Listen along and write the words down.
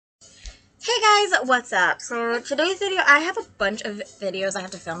Hey guys, what's up? So today's video, I have a bunch of videos I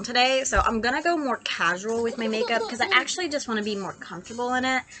have to film today, so I'm gonna go more casual with my makeup because I actually just want to be more comfortable in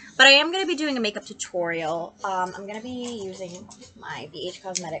it. But I am gonna be doing a makeup tutorial. I'm gonna be using my BH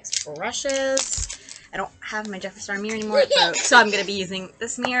Cosmetics brushes. I don't have my Jeffree Star mirror anymore, so I'm gonna be using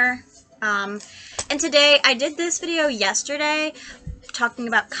this mirror. And today, I did this video yesterday talking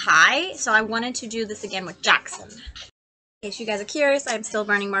about Kai, so I wanted to do this again with Jaxson. In case you guys are curious, I'm still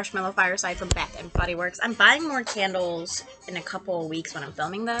burning Marshmallow Fireside from Bath & Body Works. I'm buying more candles in a couple of weeks when I'm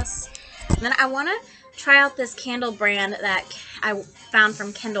filming this. And then I want to try out this candle brand that I found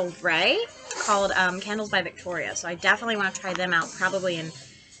from Kendall Ray called Candles by Victoria. So I definitely want to try them out probably in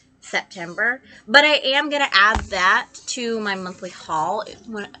September. But I am going to add that to my monthly haul,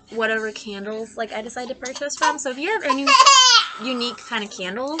 whatever candles like I decide to purchase from. So if you have any unique kind of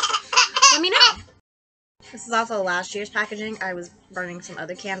candles, let me know. This is also last year's packaging. I was burning some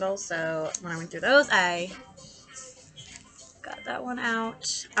other candles, so when I went through those, I got that one out.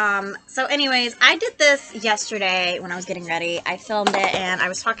 So anyways, I did this yesterday when I was getting ready. I filmed it, and I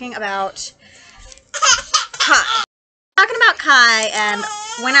was talking about Kai. And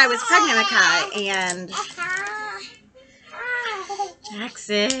when I was pregnant with Kai, and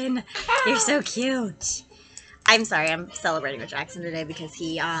Jaxson, you're so cute. I'm sorry, I'm celebrating with Jaxson today because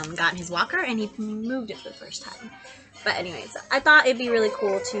he got in his walker and he moved it for the first time. But anyways, I thought it'd be really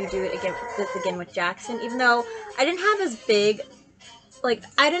cool to do it again with Jaxson, even though I didn't have as big,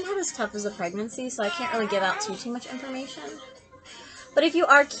 I didn't have as tough as a pregnancy, so I can't really give out too much information. But if you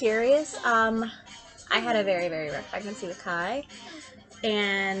are curious, I had a very, very rough pregnancy with Kai,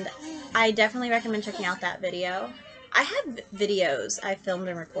 and I definitely recommend checking out that video. I have videos I filmed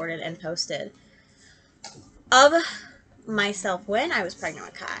and recorded and posted of myself when I was pregnant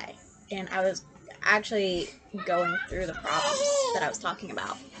with Kai, and I was actually going through the problems that I was talking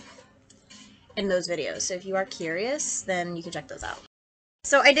about in those videos. So if you are curious, then you can check those out.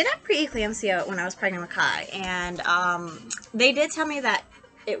 So I did have preeclampsia when I was pregnant with Kai, and they did tell me that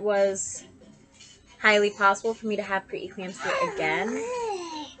it was highly possible for me to have preeclampsia again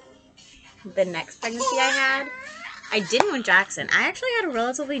the next pregnancy I had. I didn't with Jaxson. I actually had a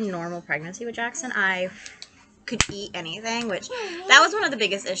relatively normal pregnancy with Jaxson. I could eat anything, which that was one of the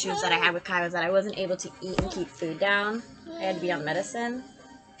biggest issues that I had with Kai, was that I wasn't able to eat and keep food down. I had to be on medicine.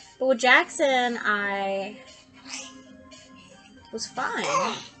 But with Jaxson, I was fine.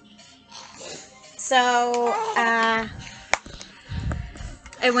 So, I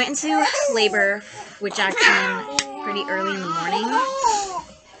went into labor with Jaxson pretty early in the morning.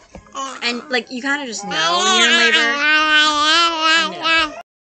 And, you kind of just know when you're in labor.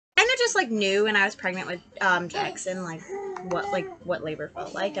 I just knew when I was pregnant with Jaxson, what labor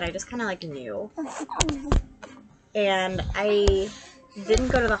felt like, and I just kind of knew. And I didn't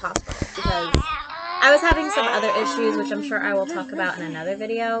go to the hospital because I was having some other issues, which I'm sure I will talk about in another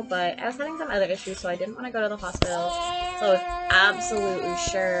video, but I was having some other issues, so I didn't want to go to the hospital. So I was absolutely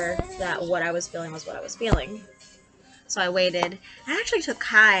sure that what I was feeling was what I was feeling. So I waited. I actually took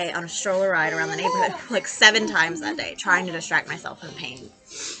Kai on a stroller ride around the neighborhood 7 times that day, trying to distract myself from pain.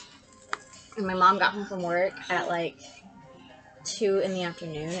 And my mom got home from work at 2 in the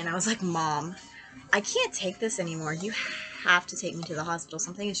afternoon, and I was like, Mom, I can't take this anymore. You have to take me to the hospital.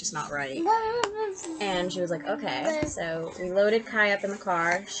 Something is just not right. And she was like, okay. So we loaded Kai up in the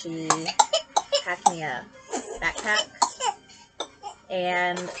car. She packed me a backpack,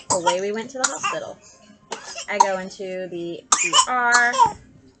 and away we went to the hospital. I go into the ER,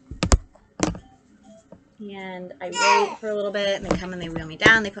 and I wait for a little bit, and they come and they wheel me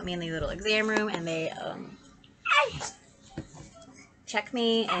down. They put me in the little exam room, and they check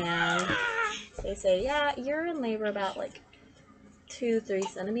me, and they say, yeah, you're in labor about 2-3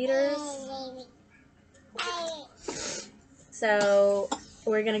 centimeters. So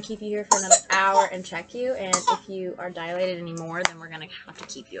we're going to keep you here for another hour and check you, and if you are dilated anymore, then we're going to have to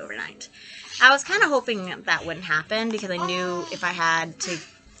keep you overnight. I was kind of hoping that wouldn't happen because I knew if I had to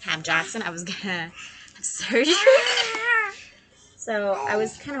have Jaxson, I was going to have surgery. So I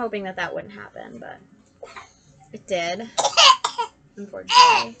was kind of hoping that wouldn't happen, but it did,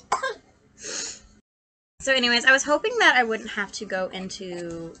 unfortunately. So anyways, I was hoping that I wouldn't have to go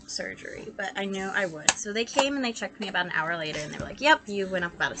into surgery, but I knew I would. So they came and they checked me about an hour later, and they were like, yep, you went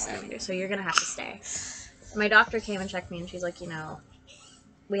up about 1 centimeter, so you're going to have to stay. My doctor came and checked me, and she's like,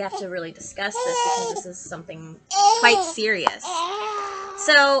 we have to really discuss this because this is something quite serious.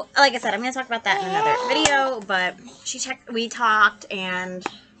 So, like I said, I'm going to talk about that in another video, but we talked, and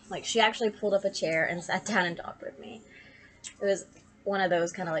she actually pulled up a chair and sat down and talked with me. It was one of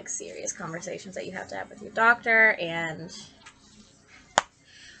those kind of serious conversations that you have to have with your doctor, and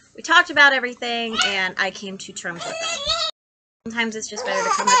we talked about everything, and I came to terms with it. Sometimes it's just better to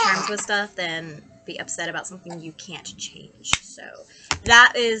come to terms with stuff than be upset about something you can't change. So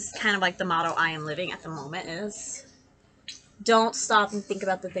that is kind of like the motto I am living at the moment is don't stop and think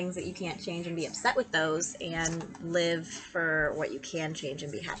about the things that you can't change and be upset with those, and live for what you can change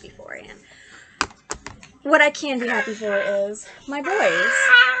and be happy for. And what I can be happy for is my boys,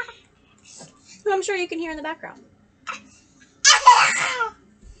 who I'm sure you can hear in the background.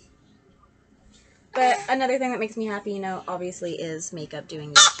 But another thing that makes me happy, you know, obviously is makeup,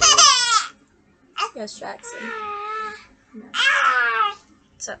 doing YouTube. Yes, Jackson. No.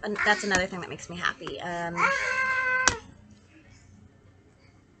 So that's another thing that makes me happy. I'm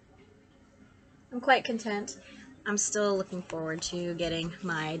quite content. I'm still looking forward to getting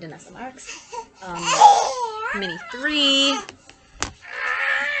my Danessa Marks Mini 3.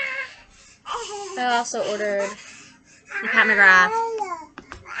 I also ordered the Pat McGrath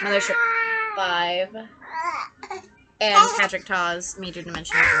Mothership 5 and Patrick Taw's Major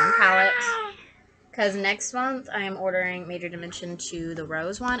Dimension 1 palette. Because next month I am ordering Major Dimension 2, the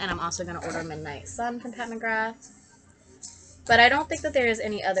Rose one, and I'm also going to order Midnight Sun from Pat McGrath. But I don't think that there is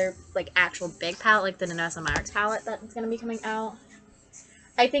any other, like, actual big palette, like the Danessa Marks palette that's going to be coming out.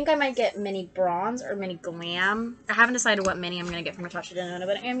 I think I might get Mini Bronze or Mini Glam. I haven't decided what mini I'm going to get from Natasha Denona,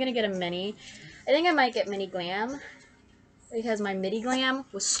 but I am going to get a mini. I think I might get Mini Glam, because my Midi Glam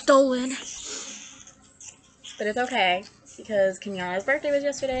was stolen. But it's okay, because Kenyana's birthday was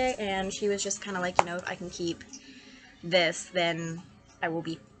yesterday, and she was just kind of like, you know, if I can keep this, then I will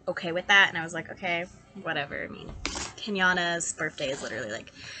be okay with that. And I was like, okay, whatever. I mean, Kenyana's birthday is literally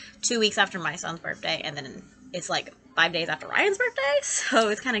like 2 weeks after my son's birthday, and then it's like 5 days after Ryan's birthday, so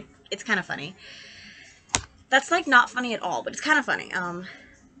it's kind of funny. That's like not funny at all, but it's kind of funny.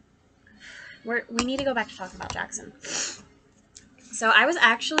 We need to go back to talking about Jackson. So I was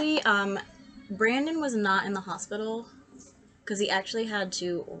actually Brandon was not in the hospital because he actually had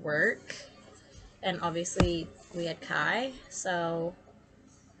to work, and obviously we had Kai, so,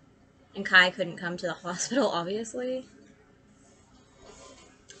 and Kai couldn't come to the hospital, obviously.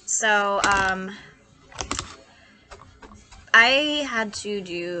 So, I had to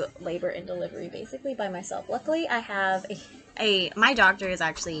do labor and delivery basically by myself. Luckily, I have my doctor is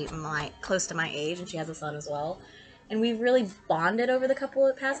actually close to my age, and she has a son as well. And we've really bonded over the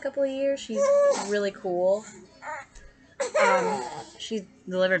past couple of years. She's really cool. She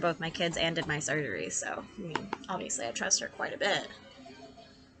delivered both my kids and did my surgery, so, I mean, obviously I trust her quite a bit.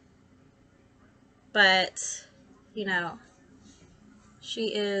 But, you know,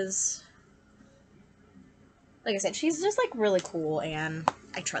 she is, like I said, she's just, like, really cool, and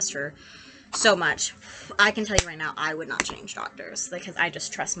I trust her so much. I can tell you right now, I would not change doctors, because I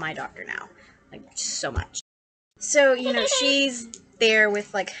just trust my doctor now, like, so much. So, you know, she's there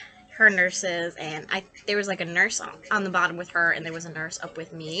with, like, her nurses, and there was, like, a nurse on the bottom with her, and there was a nurse up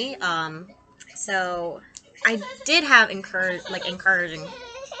with me. So I did have encouraging.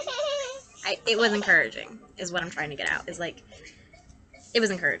 It was encouraging, is what I'm trying to get out. Is like, it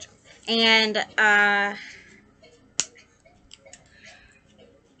was encouraging. And,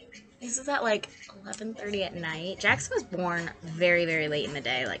 this is at, like, 11:30 at night. Jackson was born very, very late in the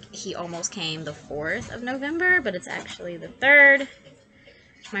day. Like, he almost came the 4th of November, but it's actually the 3rd.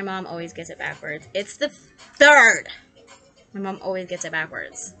 My mom always gets it backwards. It's the 3rd! My mom always gets it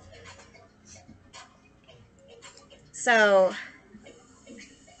backwards. So,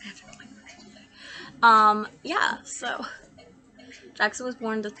 yeah, so, Jackson was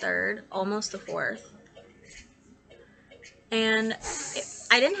born the 3rd, almost the 4th. And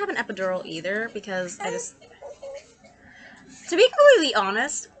I didn't have an epidural either, because to be completely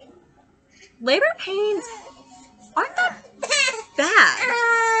honest, labor pains aren't that bad.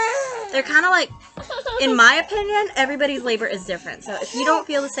 They're kind of like, in my opinion, everybody's labor is different. So if you don't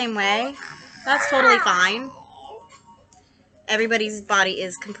feel the same way, that's totally fine. Everybody's body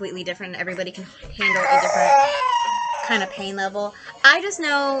is completely different. Everybody can handle a different kind of pain level. I just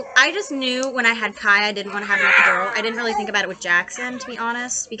knew when I had Kai, I didn't want to have an epidural. I didn't really think about it with Jackson, to be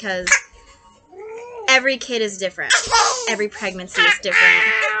honest, because every kid is different. Every pregnancy is different.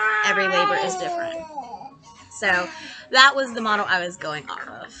 Every labor is different. So that was the model I was going off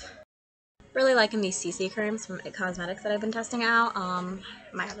of. Really liking these CC creams from It Cosmetics that I've been testing out.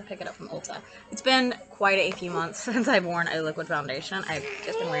 Might have to pick it up from Ulta. It's been quite a few months since I've worn a liquid foundation. I've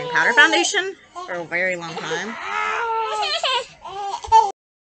just been wearing powder foundation for a very long time.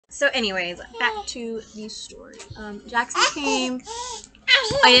 So anyways, back to the story. Jackson came.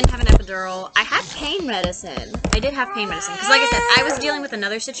 I didn't have an epidural. I had pain medicine. I did have pain medicine. Because like I said, I was dealing with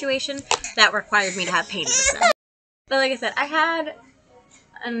another situation that required me to have pain medicine. But like I said, I had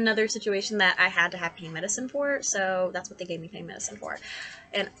another situation that I had to have pain medicine for, so that's what they gave me pain medicine for.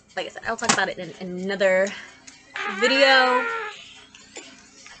 And like I said, I'll talk about it in another video.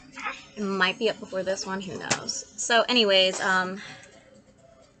 It might be up before this one, who knows. So anyways, I'll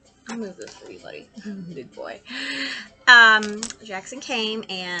move this for you, buddy. Big boy. Jaxson came,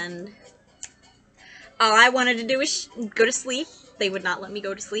 and all I wanted to do was go to sleep. They would not let me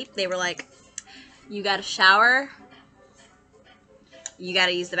go to sleep. They were like, you gotta shower, you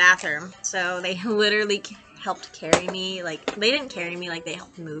gotta use the bathroom. So they literally helped carry me. Like, they didn't carry me, like, they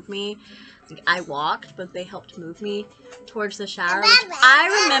helped move me. Like, I walked, but they helped move me towards the shower, which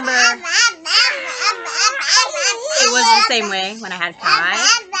I remember it was the same way when I had Kai.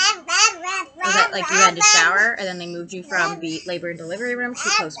 It was that, like, you had to shower, and then they moved you from the labor and delivery room to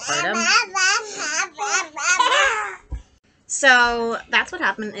postpartum. So that's what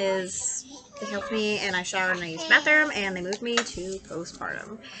happened, is they helped me, and I showered, and I used the bathroom, and they moved me to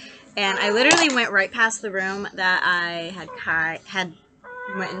postpartum. And I literally went right past the room that I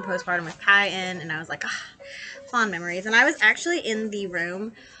went in postpartum with Kai in, and I was like, ah, fond memories. And I was actually in the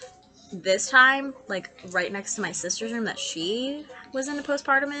room this time, like, right next to my sister's room that she was in the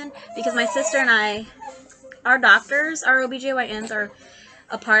postpartum in, because my sister and I, our doctors, our OBGYNs are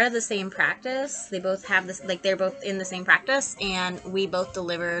a part of the same practice. They both have this, like, they're both in the same practice, and we both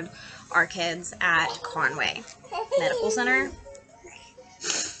delivered our kids at Conway Medical Center.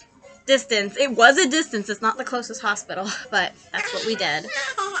 Distance. It was a distance. It's not the closest hospital, but that's what we did.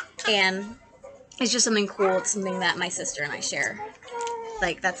 And it's just something cool. It's something that my sister and I share.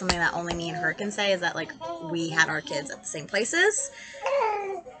 Like, that's something that only me and her can say, is that, like, we had our kids at the same places.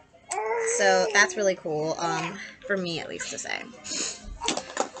 So that's really cool, for me at least to say.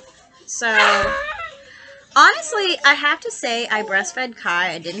 So, honestly, I have to say I breastfed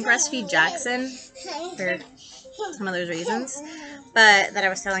Kai. I didn't breastfeed Jaxson for some of those reasons, but that I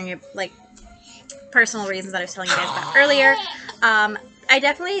was telling you, like, personal reasons that I was telling you guys about earlier. I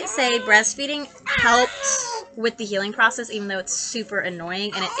definitely say breastfeeding helped with the healing process, even though it's super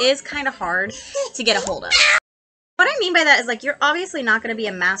annoying, and it is kind of hard to get a hold of. What I mean by that is, like, you're obviously not going to be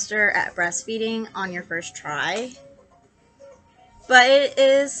a master at breastfeeding on your first try, but it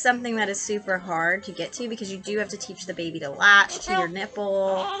is something that is super hard to get to, because you do have to teach the baby to latch to your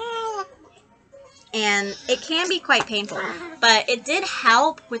nipple, and it can be quite painful, but it did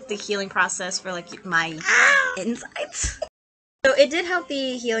help with the healing process for, like, my insides. So it did help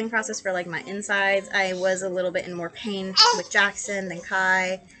the healing process for, like, my insides. I was a little bit in more pain with Jaxson than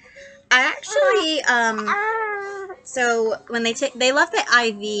Kai. I actually, so when they left the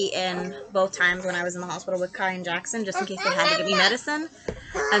IV in both times when I was in the hospital with Kai and Jaxson, just in case they had to give me medicine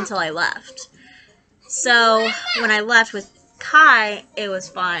until I left. So when I left with Kai, it was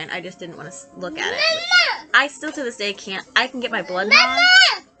fine. I just didn't want to look at it. I still to this day I can get my blood drawn,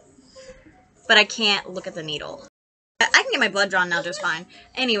 but I can't look at the needle. I can get my blood drawn now just fine.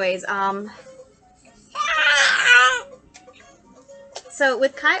 Anyways, so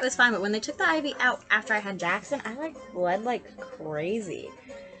with Kai it was fine, but when they took the IV out after I had Jaxson, I, like, bled like crazy.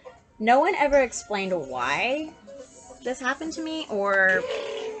 No one ever explained why this happened to me or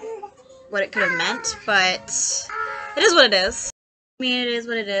what it could have meant, but it is what it is. I mean, it is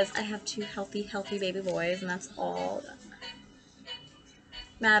what it is. I have two healthy baby boys, and that's all that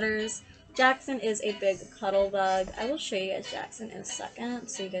matters. Jaxson is a big cuddle bug. I will show you guys Jaxson in a second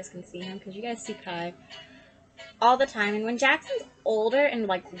so you guys can see him, because you guys see Kai all the time. And when Jackson's older and,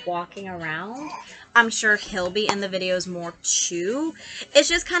 like, walking around, I'm sure he'll be in the videos more too. It's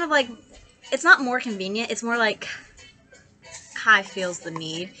just kind of like, it's not more convenient. It's more like Kai feels the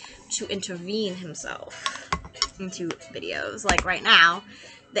need to intervene himself into videos. Like right now,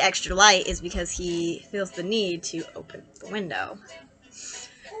 the extra light is because he feels the need to open the window.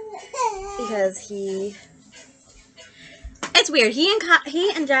 Because it's weird. He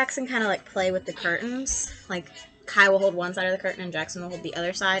and Jaxson kind of, like, play with the curtains. Like, Kai will hold one side of the curtain and Jaxson will hold the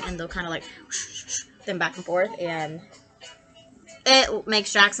other side, and they'll kind of, like, them back and forth, and it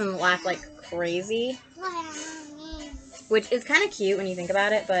makes Jaxson laugh like crazy, which is kind of cute when you think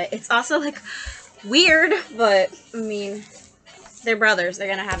about it, but it's also, like, weird. But I mean, they're brothers. They're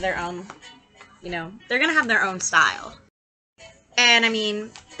gonna have their own, you know, they're gonna have their own style. And I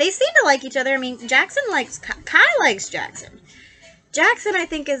mean, they seem to like each other. I mean, Jaxson likes Kai likes Jaxson. Jaxson, I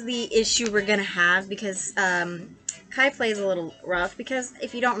think, is the issue we're gonna have, because Kai plays a little rough, because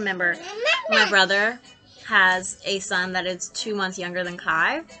if you don't remember, my brother has a son that is 2 months younger than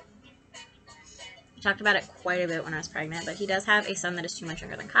Kai. I talked about it quite a bit when I was pregnant, but he does have a son that is 2 months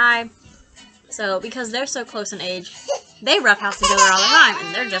younger than Kai. So because they're so close in age, they roughhouse together all the time,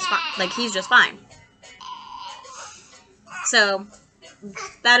 and they're just fine. Like, he's just fine. So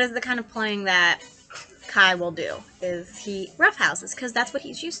that is the kind of playing that Kai will do, is he roughhouses, because that's what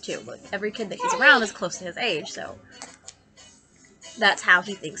he's used to. Like, every kid that he's around is close to his age, so that's how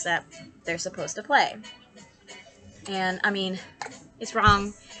he thinks that they're supposed to play. And, I mean, it's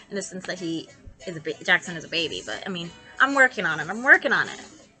wrong in the sense that he is Jaxson is a baby, but, I mean, I'm working on it. I'm working on it.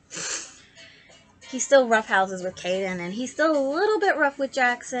 He still roughhouses with Kaden, and he's still a little bit rough with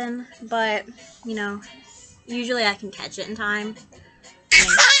Jaxson, but, you know, usually I can catch it in time. I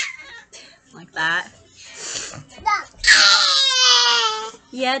mean, like that.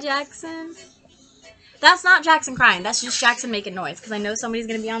 Yeah, Jaxson? That's not Jaxson crying. That's just Jaxson making noise, because I know somebody's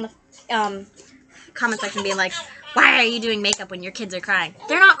going to be on the comment section being like, why are you doing makeup when your kids are crying?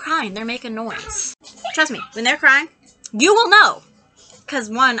 They're not crying. They're making noise. Trust me, when they're crying, you will know. Because,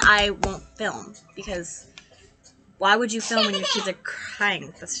 one, I won't film. Because why would you film when your kids are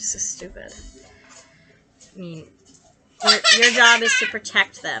crying? That's just so stupid. I mean, your job is to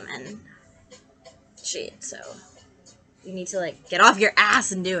protect them and shit. So, you need to, like, get off your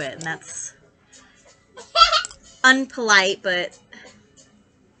ass and do it. And that's unpolite, but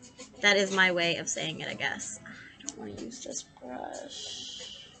that is my way of saying it, I guess. I don't want to use this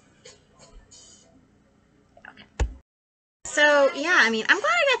brush. Okay. So, yeah, I mean, I'm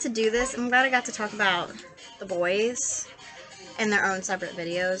glad I got to do this. I'm glad I got to talk about the boys in their own separate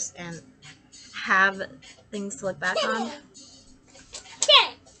videos and have things to look back on.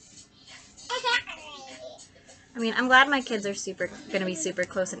 I mean, I'm glad my kids are going to be super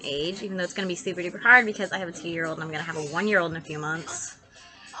close in age, even though it's going to be super duper hard because I have a 2-year-old and I'm going to have a 1-year-old in a few months.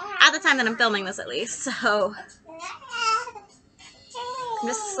 At the time that I'm filming this, at least. So, I'm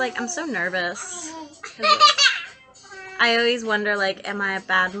just, like, I'm so nervous. I always wonder, like, am I a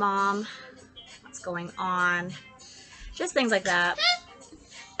bad mom? What's going on? Just things like that.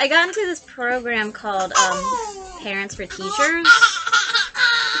 I got into this program called Parents for Teachers.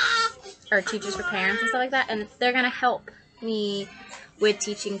 Or Teachers for Parents and stuff like that. And they're going to help me with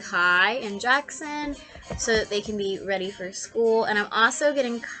teaching Kai and Jaxson so that they can be ready for school. And I'm also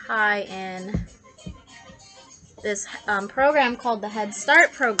getting Kai in this program called the Head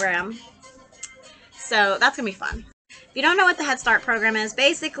Start program. So that's going to be fun. If you don't know what the Head Start program is,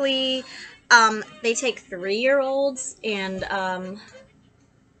 basically they take 3-year-olds and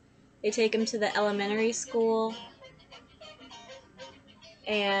they take them to the elementary school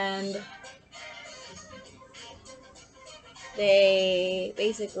and they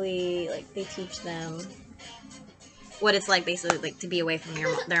basically, like, they teach them what it's like, basically, like, to be away from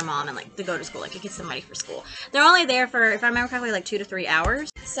their mom and, like, to go to school. Like, it gets them ready for school. They're only there for, if I remember correctly, like 2 to 3 hours.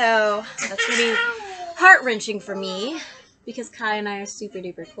 So, that's going to be heart-wrenching for me because Kai and I are super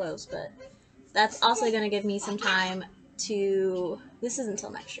duper close, but that's also going to give me some time to, this isn't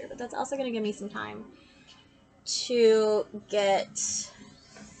until next year, but that's also going to give me some time to get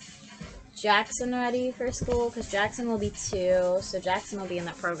Jaxson ready for school, because Jaxson will be 2, so Jaxson will be in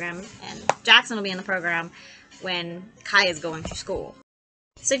that program, and Jaxson will be in the program when Kai is going to school.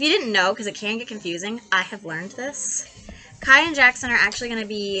 So if you didn't know, because it can get confusing, I have learned this. Kai and Jaxson are actually going to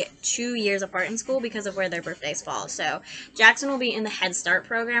be 2 years apart in school because of where their birthdays fall. So Jaxson will be in the Head Start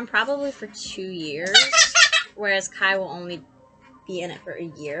program probably for 2 years, whereas Kai will only be in it for a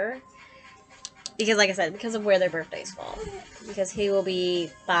year. Because, like I said, because of where their birthdays fall. Because he will be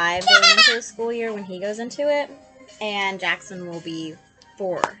 5 going into the school year when he goes into it. And Jaxson will be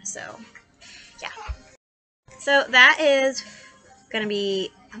 4. So, yeah. So, that is going to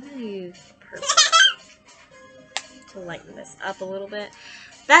be... I'm going to use purple to lighten this up a little bit.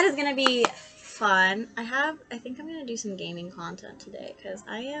 That is going to be fun. I think I'm going to do some gaming content today. Because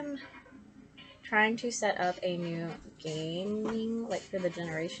I am trying to set up a new gaming, like, for the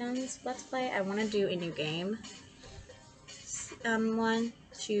Generations Let's Play. I want to do a new game one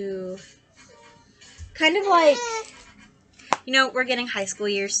to kind of like, you know, we're getting high school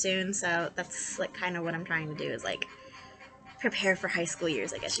years soon, so that's, like, kind of what I'm trying to do is, like, prepare for high school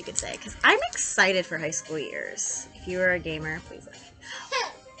years, I guess you could say, because I'm excited for high school years. If you are a gamer, please let me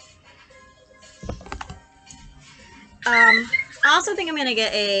know. I also think I'm going to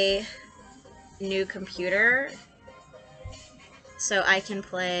get a new computer so I can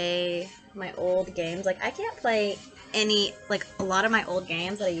play my old games. Like, I can't play any, like, a lot of my old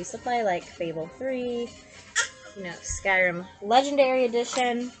games that I used to play, like Fable 3, you know, Skyrim Legendary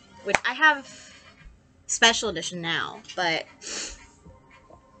Edition, which I have Special Edition now, but,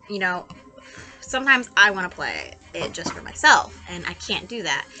 you know, sometimes I want to play it just for myself, and I can't do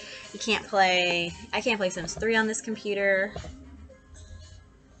that. I can't play Sims 3 on this computer.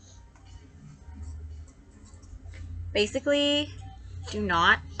 Basically, do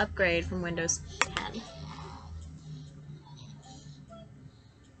not upgrade from Windows 10.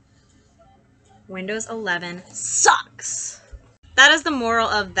 Windows 11 sucks. That is the moral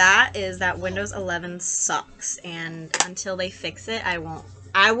of that, is that Windows 11 sucks, and until they fix it, I will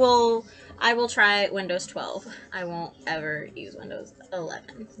try Windows 12. I won't ever use Windows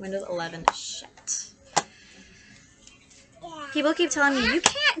 11. Windows 11 is shit. People keep telling me, you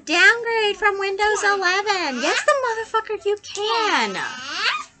can't downgrade from Windows 11. Yes, the motherfucker, you can.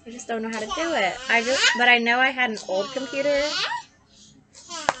 I just don't know how to do it. But I know I had an old computer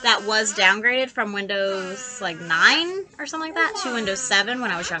that was downgraded from Windows like 9 or something like that to Windows 7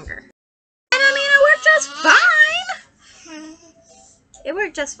 when I was younger. And I mean, it worked just fine. It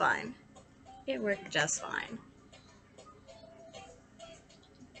worked just fine. It worked just fine.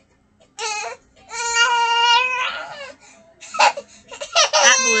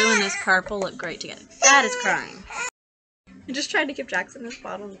 That blue and this purple look great together. That is crying. I just tried to give Jaxson his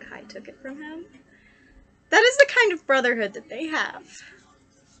bottle and Kai took it from him. That is the kind of brotherhood that they have.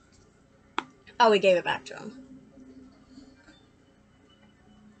 Oh, we gave it back to him.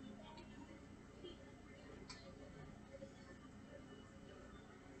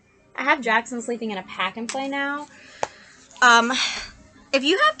 I have Jaxson sleeping in a pack and play now. If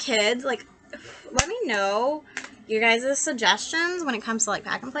you have kids, like, let me know your guys' suggestions when it comes to like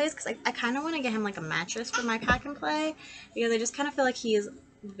pack and plays, because I kind of want to get him like a mattress for my pack and play, because I just kind of feel like he is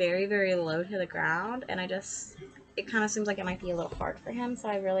very, very low to the ground, and it kind of seems like it might be a little hard for him, so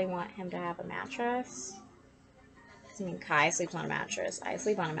I really want him to have a mattress. I mean, Kai sleeps on a mattress, I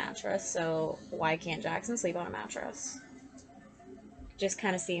sleep on a mattress, so why can't Jaxson sleep on a mattress? Just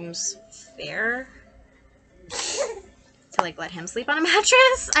kind of seems fair to like let him sleep on a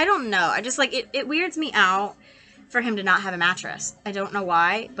mattress. I don't know. I just like it weirds me out for him to not have a mattress. I don't know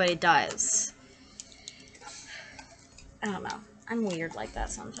why, but it does. I don't know. I'm weird like that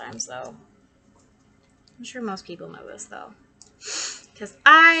sometimes though. I'm sure most people know this though, because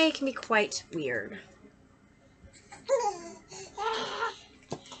I can be quite weird.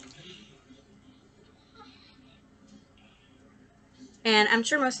 And I'm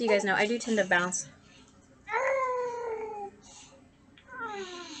sure most of you guys know I do tend to bounce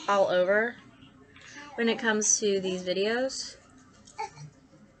all over when it comes to these videos.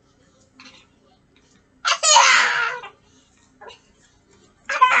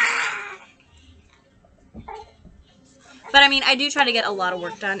 But I mean, I do try to get a lot of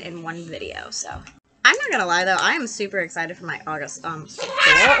work done in one video, so. I'm not gonna lie though, I am super excited for my August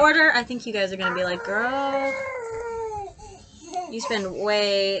Sephora order. I think you guys are gonna be like, girl, you spend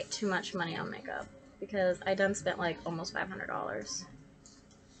way too much money on makeup, because I done spent like almost $500.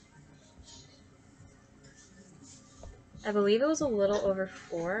 I believe it was a little over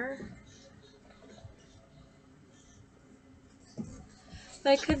 $4. But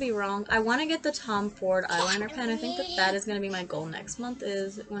I could be wrong. I want to get the Tom Ford eyeliner pen. I think that is going to be my goal next month,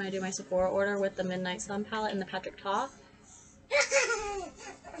 is when I do my Sephora order with the Midnight Sun palette and the Patrick Ta,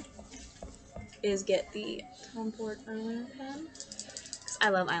 is get the Tom Ford eyeliner pen. Because I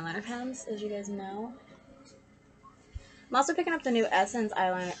love eyeliner pens, as you guys know. I'm also picking up the new Essence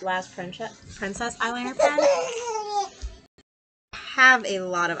eyeliner, Last Princess eyeliner pen. I have a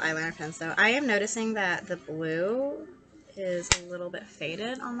lot of eyeliner pens though. I am noticing that the blue is a little bit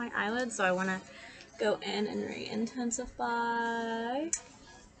faded on my eyelids, so I want to go in and re-intensify.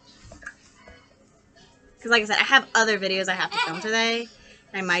 Because like I said, I have other videos I have to film today.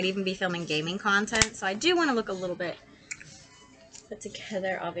 I might even be filming gaming content, so I do want to look a little bit put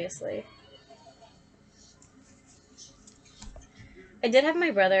together, obviously. I did have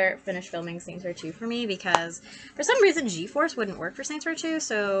my brother finish filming Saints Row 2 for me, because for some reason GeForce wouldn't work for Saints Row 2,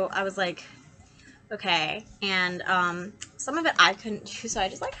 so I was like, okay. And some of it I couldn't do, so I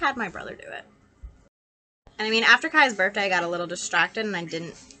just like had my brother do it. And I mean, after Kai's birthday, I got a little distracted and I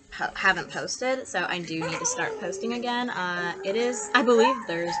haven't posted, so I do need to start posting again. It is, I believe,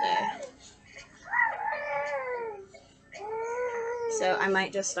 Thursday. So I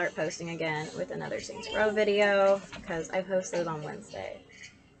might just start posting again with another Saints Row video, because I posted on Wednesday.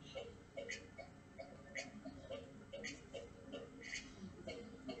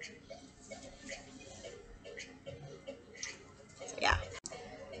 So yeah.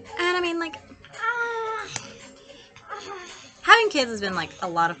 And I mean, like, having kids has been like a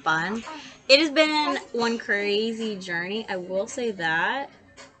lot of fun. It has been one crazy journey, I will say that.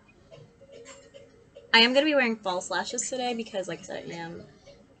 I am going to be wearing false lashes today because, like I said, I am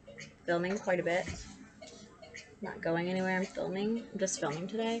filming quite a bit. Not going anywhere, I'm filming. I'm just filming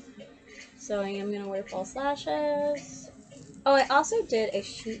today. So I am going to wear false lashes. Oh, I also did a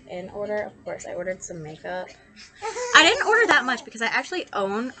shoot-in order. Of course, I ordered some makeup. I didn't order that much because I actually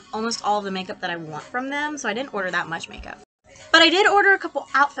own almost all of the makeup that I want from them, so I didn't order that much makeup. But I did order a couple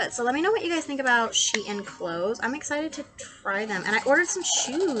outfits, so let me know what you guys think about Shein clothes. I'm excited to try them. And I ordered some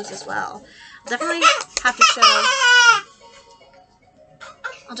shoes as well. I'll definitely have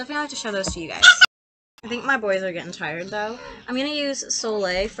to show those to you guys. I think my boys are getting tired though. I'm going to use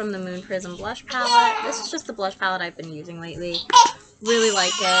Soleil from the Moon Prism blush palette. This is just the blush palette I've been using lately. Really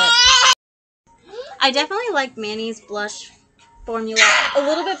like it. I definitely like Manny's blush formula a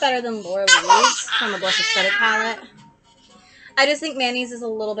little bit better than Laura Lee's from the Blush Aesthetic palette. I just think Manny's is a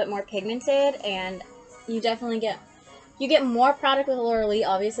little bit more pigmented, and you definitely get more product with Laura Lee,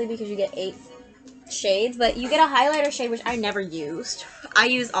 obviously, because you get 8 shades, but you get a highlighter shade, which I never used. I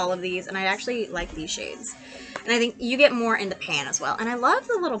use all of these, and I actually like these shades. And I think you get more in the pan as well. And I love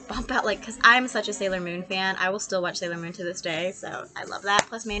the little bump out, like, because I'm such a Sailor Moon fan. I will still watch Sailor Moon to this day, so I love that.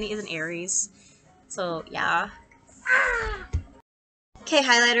 Plus, Manny is an Aries. So, yeah. Okay,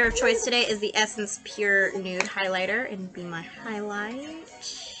 highlighter of choice today is the Essence Pure Nude Highlighter, and Be My Highlight.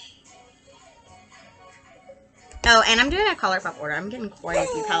 Oh, and I'm doing a ColourPop order. I'm getting quite a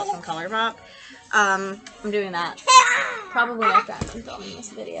few palettes from ColourPop. I'm doing that probably after I'm done filming this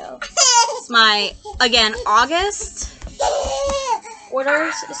video. It's my, again, August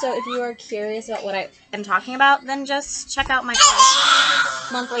orders, so if you are curious about what I am talking about, then just check out my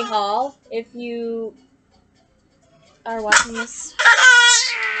monthly haul. If you are watching this,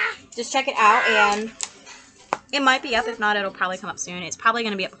 just check it out, and it might be up. If not, it'll probably come up soon. It's probably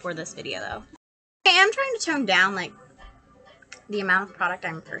going to be up before this video, though. I am trying to tone down, like, the amount of product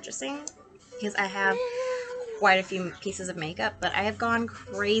I'm purchasing, because I have quite a few pieces of makeup, but I have gone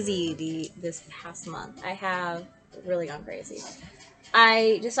crazy this past month. I have really gone crazy.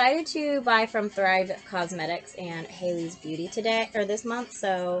 I decided to buy from Thrive Cosmetics and Haley's Beauty this month,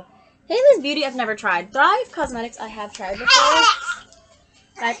 so Haley's Beauty I've never tried. Thrive Cosmetics I have tried before.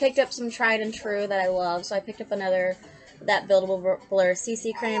 I picked up some tried and true that I love, so I picked up that Buildable Blur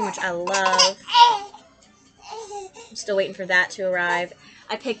CC cream, which I love. I'm still waiting for that to arrive.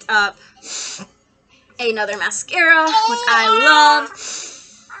 I picked up another mascara, which I love.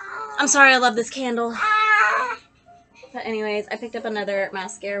 I'm sorry, I love this candle. But anyways, I picked up another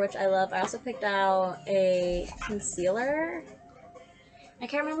mascara, which I love. I also picked out a concealer. I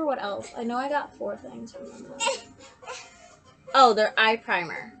can't remember what else. I know I got 4 things from them. Oh, their eye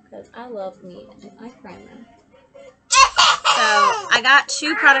primer, because I love me an eye primer. So, I got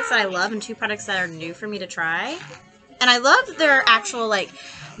 2 products that I love and 2 products that are new for me to try. And I love their actual, like,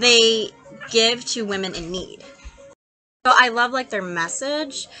 they give to women in need. So, I love, like, their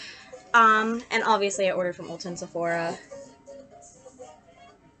message. And obviously I ordered from Ulta and Sephora,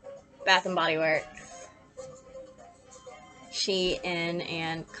 Bath & Body Works, Shein,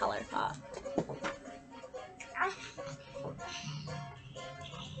 and ColourPop.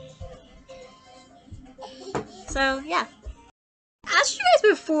 So, yeah. I asked you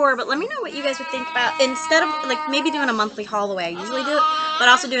guys before, but let me know what you guys would think about, instead of, like, maybe doing a monthly haul the way I usually do it, but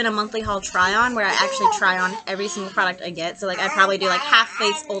also doing a monthly haul try-on, where I actually try on every single product I get. So, like, I probably do, like, half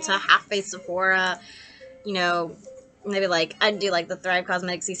face Ulta, half face Sephora, you know, maybe, like, I'd do, like, the Thrive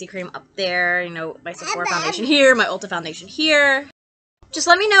Cosmetics CC cream up there, you know, my Sephora foundation here, my Ulta foundation here. Just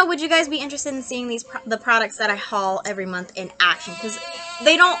let me know, would you guys be interested in seeing the products that I haul every month in action? Because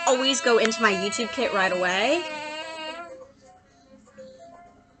they don't always go into my YouTube kit right away.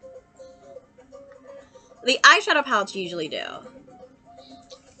 The eyeshadow palettes usually do.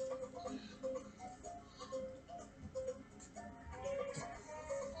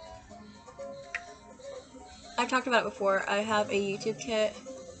 I've talked about it before. I have a YouTube kit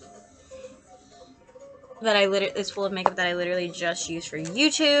that is full of makeup that I literally just use for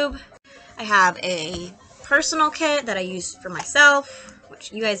YouTube. I have a personal kit that I use for myself,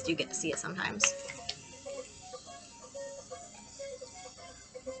 which you guys do get to see it sometimes.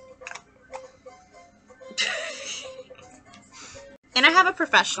 And I have a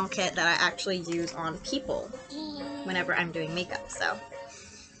professional kit that I actually use on people whenever I'm doing makeup, so.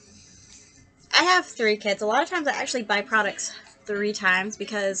 I have 3 kits. A lot of times I actually buy products 3 times,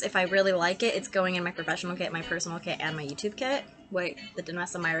 because if I really like it, it's going in my professional kit, my personal kit, and my YouTube kit. Wait, the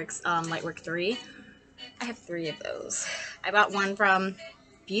Danessa Myricks Lightwork 3. I have 3 of those. I bought one from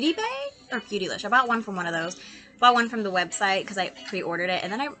Beauty Bay or Beautylish. I bought one from one of those. Bought one from the website because I pre-ordered it,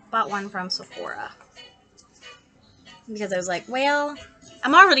 and then I bought one from Sephora. Because I was like, well,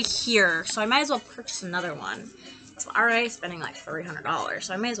 I'm already here, so I might as well purchase another one. So I'm already spending like $300,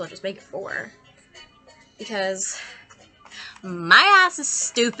 so I may as well just make it 4. Because my ass is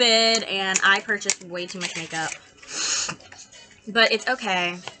stupid, and I purchased way too much makeup. But it's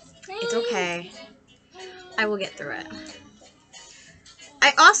okay. It's okay. I will get through it.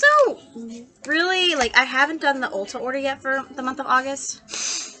 I also really, like, I haven't done the Ulta order yet for the month of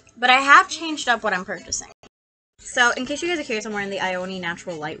August, but I have changed up what I'm purchasing. So, in case you guys are curious, I'm wearing the Ioni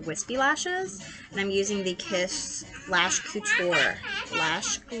Natural Light Wispy Lashes, and I'm using the Kiss Lash Couture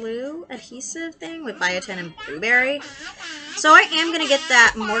Lash Glue adhesive thing with biotin and blueberry. So, I am going to get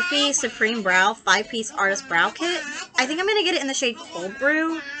that Morphe Supreme Brow 5-piece Artist Brow Kit. I think I'm going to get it in the shade Cold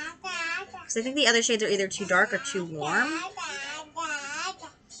Brew, because I think the other shades are either too dark or too warm.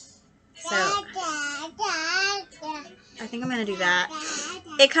 So, I think I'm going to do that.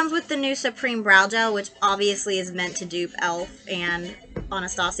 It comes with the new Supreme Brow Gel, which obviously is meant to dupe e.l.f. and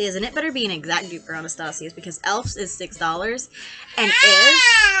Anastasia's, and it better be an exact dupe for Anastasia's, because e.l.f.'s is $6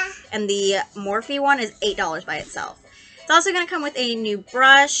 and the Morphe one is $8 by itself. It's also going to come with a new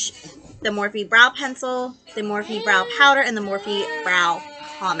brush, the Morphe Brow Pencil, the Morphe Brow Powder, and the Morphe Brow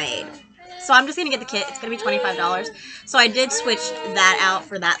Pomade. So I'm just going to get the kit. It's going to be $25. So I did switch that out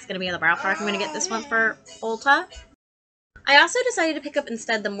for that's going to be on the brow product. I'm going to get this one for Ulta. I also decided to pick up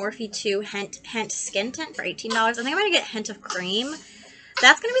instead the Morphe 2 Hint Skin Tint for $18. I think I'm going to get Hint of Cream.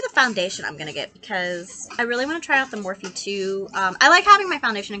 That's going to be the foundation I'm going to get because I really want to try out the Morphe 2. I like having my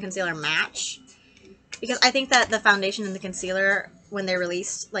foundation and concealer match because I think that the foundation and the concealer, when they're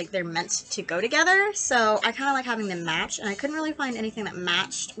released, like they're meant to go together. So I kind of like having them match, and I couldn't really find anything that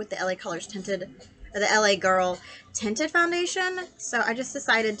matched with the LA Colors tinted, or the LA Girl tinted foundation. So I just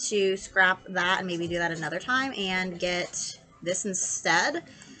decided to scrap that and maybe do that another time and get this instead,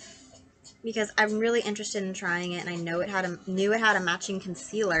 because I'm really interested in trying it, and I knew it had a matching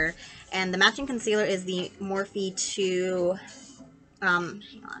concealer, and the matching concealer is the Morphe 2. Hang on,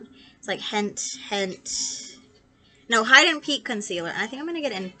 it's like Hide and Peak concealer, and I think I'm gonna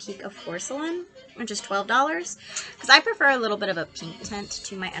get it in Peak of Porcelain, which is $12, because I prefer a little bit of a pink tint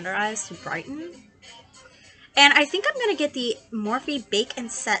to my under eyes to brighten. And I think I'm gonna get the Morphe Bake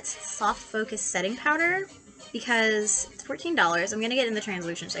and Set Soft Focus Setting Powder because it's $14. I'm gonna get it in the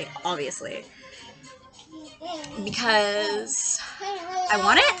translucent shade, obviously, because I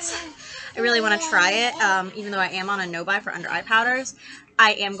want it. I really want to try it, even though I am on a no-buy for under-eye powders.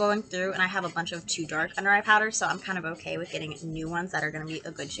 I am going through, and I have a bunch of too dark under-eye powders, so I'm kind of okay with getting new ones that are going to be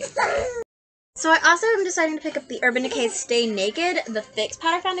a good shade for me. So I also am deciding to pick up the Urban Decay's Stay Naked, the Fix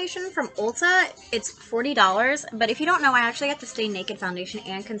Powder Foundation from Ulta. It's $40, but if you don't know, I actually got the Stay Naked foundation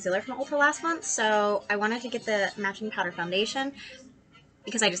and concealer from Ulta last month, so I wanted to get the matching powder foundation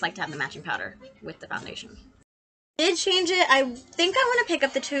because I just like to have the matching powder with the foundation. Did change it. I think I want to pick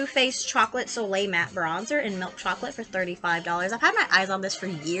up the Too Faced Chocolate Soleil Matte Bronzer in Milk Chocolate for $35. I've had my eyes on this for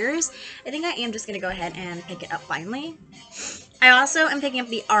years. I think I am just going to go ahead and pick it up finally. I also am picking up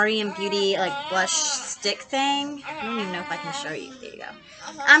the REM Beauty like blush stick thing. I don't even know if I can show you. There you go.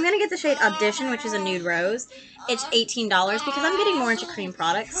 I'm going to get the shade Audition, which is a nude rose. It's $18 because I'm getting more into cream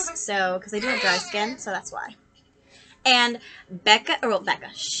products, so because I do have dry skin, so that's why. And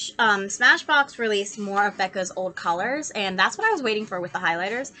Smashbox released more of Becca's old colors, and that's what I was waiting for with the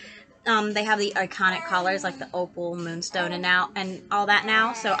highlighters. They have the iconic colors like the Opal, Moonstone, and all that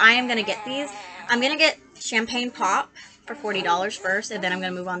now. So I am gonna get these. I'm gonna get Champagne Pop for $40 first, and then I'm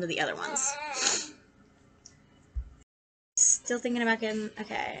gonna move on to the other ones. Still thinking about getting.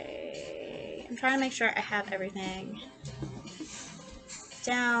 Okay, I'm trying to make sure I have everything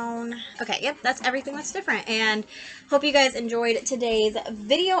down. Okay, yep, that's everything that's different, and hope you guys enjoyed today's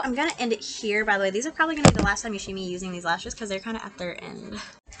video. I'm gonna end it here. By the way, these are probably gonna be the last time you see me using these lashes because they're kind of at their end.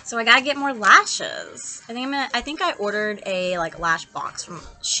 So I gotta get more lashes. I think I ordered a like lash box from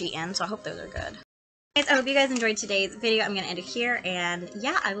Shein, so I hope those are good. Guys, I hope you guys enjoyed today's video. I'm gonna end it here, and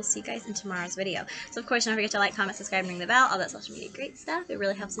yeah, I will see you guys in tomorrow's video. So of course, don't forget to like, comment, subscribe, and ring the bell, all that social media great stuff. It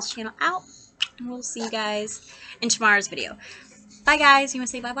really helps this channel out, and we'll see you guys in tomorrow's video. Bye, guys. You want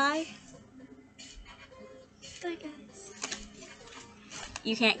to say bye-bye? Bye, guys.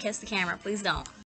 You can't kiss the camera. Please don't.